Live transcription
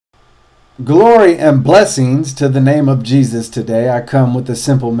Glory and blessings to the name of Jesus today. I come with a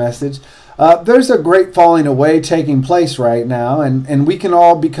simple message. There's a great falling away taking place right now, and we can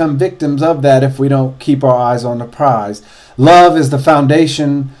all become victims of that if we don't keep our eyes on the prize. Love is the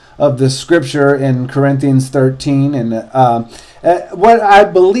foundation of the scripture in Corinthians 13, and what I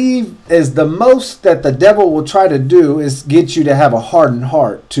believe is the most that the devil will try to do is get you to have a hardened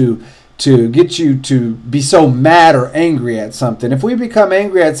heart, to get you to be so mad or angry at something. If we become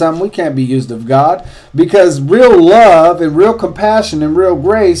angry at something, we can't be used of God, because real love and real compassion and real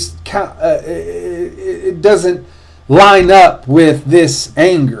grace, it doesn't line up with this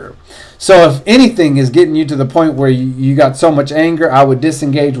anger. So if anything is getting you to the point where you got so much anger, I would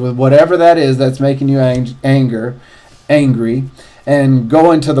disengage with whatever that is that's making you angry, and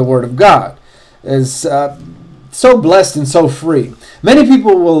go into the Word of God. It's so blessed and so free. Many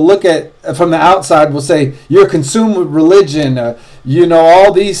people will look at, from the outside, will say, you're consumed with religion,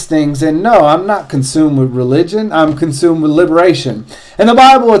 all these things. And no, I'm not consumed with religion. I'm consumed with liberation. In the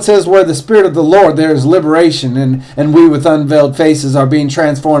Bible, it says, where the Spirit of the Lord, there is liberation. And we with unveiled faces are being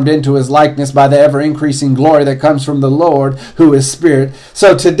transformed into His likeness by the ever-increasing glory that comes from the Lord, who is Spirit.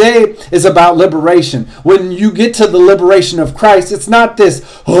 So today is about liberation. When you get to the liberation of Christ, it's not this,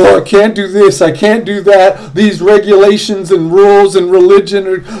 I can't do this, I can't do that, these regulations and rules and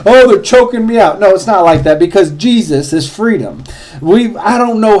religion, they're choking me out. No, it's not like that, because Jesus is freedom. I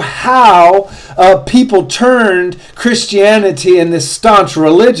don't know how people turned Christianity and this staunch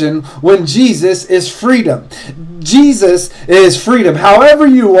religion when Jesus is freedom. Jesus is freedom. However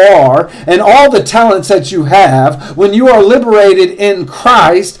you are, and all the talents that you have, when you are liberated in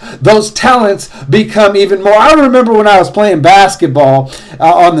Christ, those talents become even more. I remember when I was playing basketball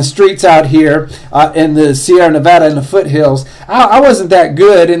on the streets out here in the Sierra Nevada in the foothills. I wasn't that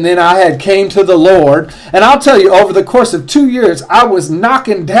good, and then I had came to the Lord, and I'll tell you, over the course of 2 years, I was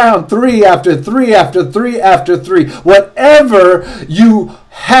knocking down three after three after three after three. Whatever you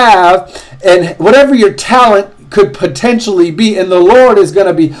have and whatever your talent could potentially be, and the Lord is going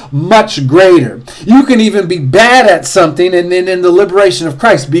to be much greater. You can even be bad at something, and then in the liberation of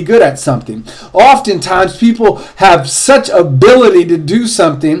Christ, be good at something. Oftentimes, people have such ability to do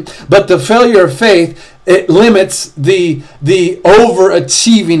something, but the failure of faith, it limits the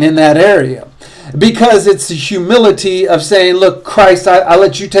overachieving in that area. Because it's the humility of saying, look, Christ, I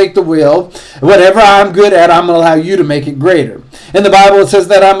let you take the wheel. Whatever I'm good at, I'm going to allow you to make it greater. In the Bible, it says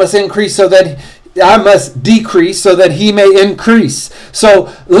that I must decrease so that He may increase.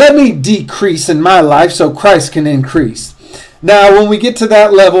 So let me decrease in my life so Christ can increase. Now, when we get to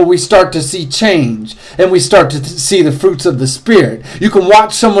that level, we start to see change, and we start to see the fruits of the Spirit. You can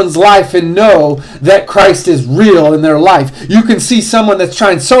watch someone's life and know that Christ is real in their life. You can see someone that's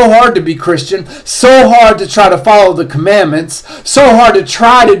trying so hard to be Christian, so hard to try to follow the commandments, so hard to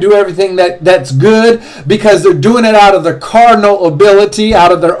try to do everything that's good, because they're doing it out of their carnal ability,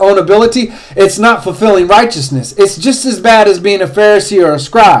 out of their own ability. It's not fulfilling righteousness. It's just as bad as being a Pharisee or a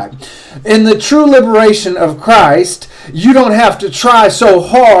scribe. In the true liberation of Christ, you don't have to try so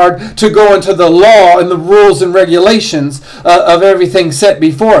hard to go into the law and the rules and regulations of everything set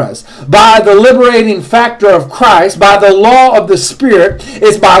before us. By the liberating factor of Christ, by the law of the Spirit,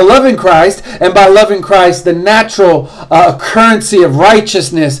 it's by loving Christ, and by loving Christ, the natural currency of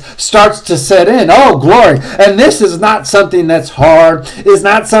righteousness starts to set in. Oh, glory. And this is not something that's hard. It's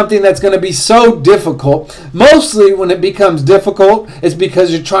not something that's going to be so difficult. Mostly when it becomes difficult, it's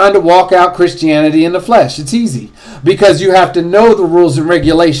because you're trying to walk out Christianity in the flesh. It's easy, because you have to know the rules and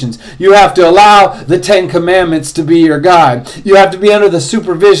regulations. You have to allow the 10 Commandments to be your guide. You have to be under the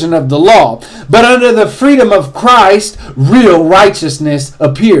supervision of the law. But under the freedom of Christ, real righteousness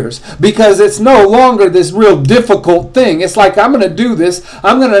appears, because it's no longer this real difficult thing. It's like, I'm going to do this.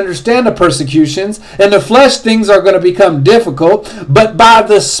 I'm going to understand the persecutions. And the flesh things are going to become difficult. But by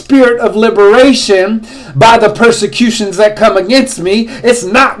the Spirit of liberation, by the persecutions that come against me, it's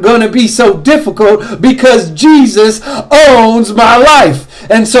not going to be so difficult, because Jesus owns my life.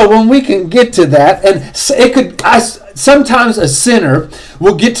 And so when we can get to that, and sometimes a sinner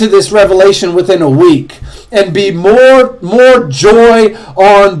will get to this revelation within a week and be more joy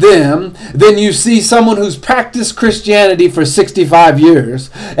on them than you see someone who's practiced Christianity for 65 years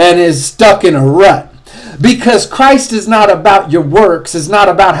and is stuck in a rut. Because Christ is not about your works. It's not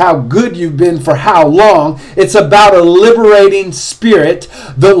about how good you've been for how long. It's about a liberating Spirit,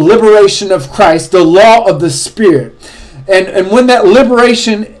 the liberation of Christ, the law of the Spirit. And when that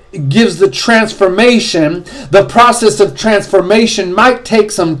liberation gives the transformation. The process of transformation might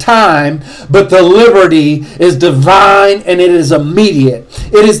take some time, but the liberty is divine and it is immediate.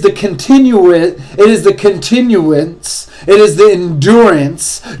 It is the continuance, it is the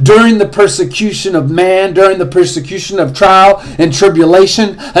endurance during the persecution of man, during the persecution of trial and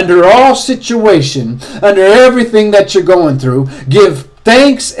tribulation, under all situation, under everything that you're going through. Give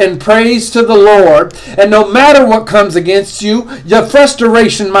thanks and praise to the Lord, and no matter what comes against you, your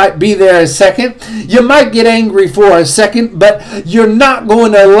frustration might be there a second. You might get angry for a second, but you're not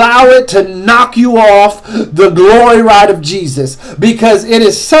going to allow it to knock you off the glory ride of Jesus, because it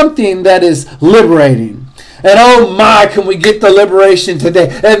is something that is liberating. And oh my, can we get the liberation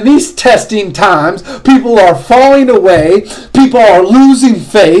today? In these testing times, people are falling away. People are losing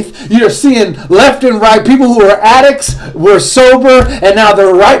faith. You're seeing left and right. People who were addicts were sober, and now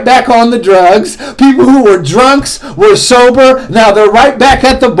they're right back on the drugs. People who were drunks were sober. Now they're right back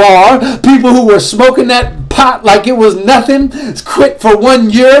at the bar. People who were smoking that pot like it was nothing, quit for 1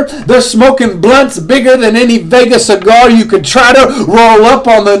 year. They're smoking blunts bigger than any Vegas cigar you could try to roll up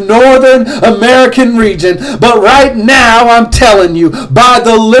on the northern American region. But right now, I'm telling you, by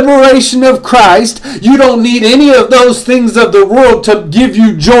the liberation of Christ, you don't need any of those things of the world to give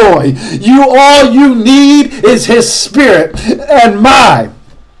you joy. All you need is His Spirit. And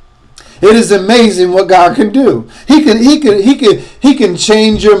it is amazing what God can do. He can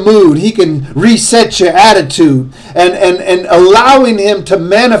change your mood. He can reset your attitude. And allowing Him to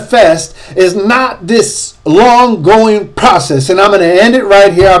manifest is not this long-going process. And I'm going to end it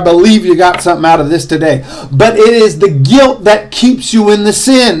right here. I believe you got something out of this today. But it is the guilt that keeps you in the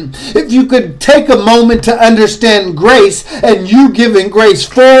sin. If you could take a moment to understand grace and you giving grace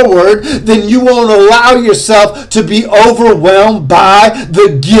forward, then you won't allow yourself to be overwhelmed by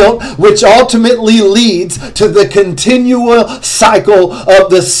the guilt, which ultimately leads to the continual cycle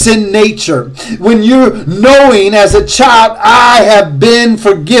of the sin nature. When you're knowing as a child, I have been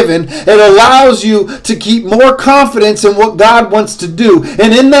forgiven, it allows you to keep more confidence in what God wants to do.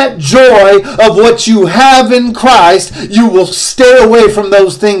 And in that joy of what you have in Christ, you will stay away from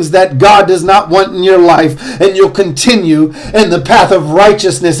those things that God does not want in your life, and you'll continue in the path of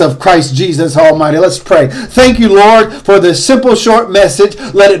righteousness of Christ Jesus Almighty. Let's pray. Thank you, Lord, for this simple, short message.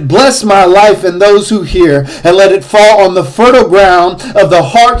 Let it bless my life and those who hear, and let it fall on the fertile ground of the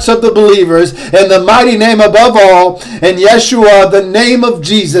hearts of the believers, in the mighty name above all, and Yeshua, the name of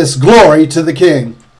Jesus. Glory to the King.